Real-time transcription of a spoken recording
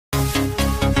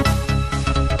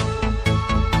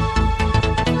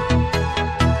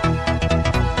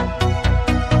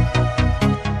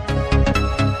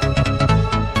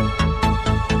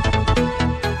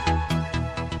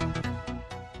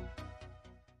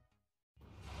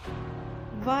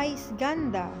Vice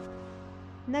Ganda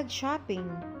nag-shopping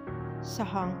sa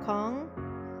Hong Kong.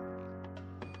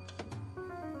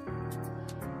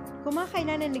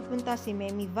 Kumakailan na nagpunta si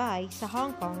Mavz sa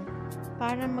Hong Kong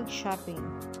para mag-shopping.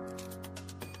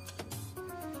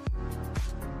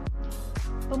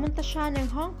 Pumunta siya ng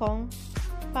Hong Kong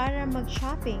para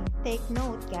mag-shopping. Take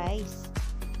note guys,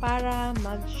 para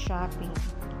mag-shopping.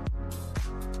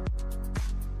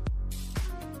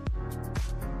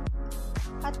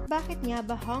 At bakit nga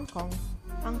ba Hong Kong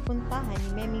ang puntahan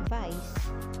ni Mavz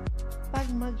pag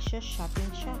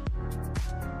mag-shopping siya?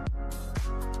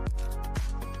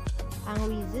 Ang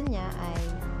reason niya ay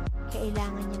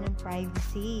kailangan niya ng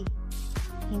privacy.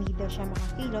 Hindi daw siya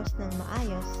makakilos ng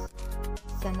maayos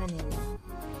sa Manila.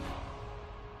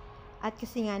 At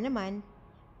kasi nga naman,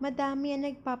 madami ang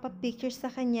nagpapapicture sa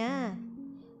kanya.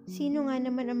 Sino nga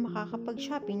naman ang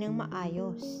makakapag-shopping ng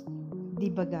maayos?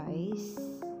 Diba guys?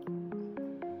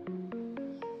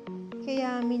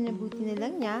 Kaya minabuti na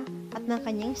lang niya at ng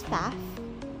kanyang staff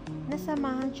na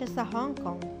samahan siya sa Hong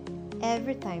Kong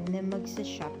every time na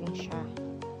magsa-shopping siya.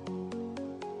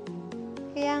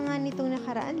 Kaya nga nitong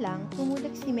nakaraan lang,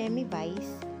 tumulak si Mavz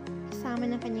kasama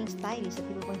ng kanyang stylist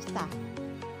at iba pang staff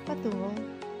patungong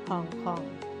Hong Kong.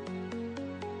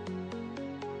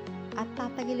 At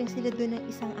tatagilin sila doon ng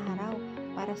isang araw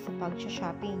para sa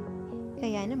pag-shopping.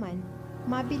 Kaya naman,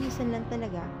 mabilisan lang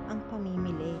talaga ang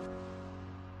pamimili.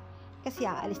 Kasi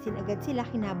aalis din agad sila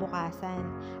kinabukasan.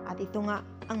 At ito nga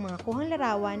ang mga kuhang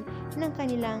larawan ng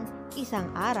kanilang isang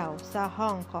araw sa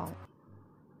Hong Kong.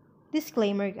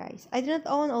 Disclaimer guys, I do not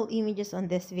own all images on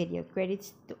this video.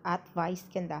 Credits to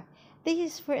 @Ganda. This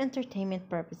is for entertainment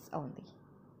purpose only.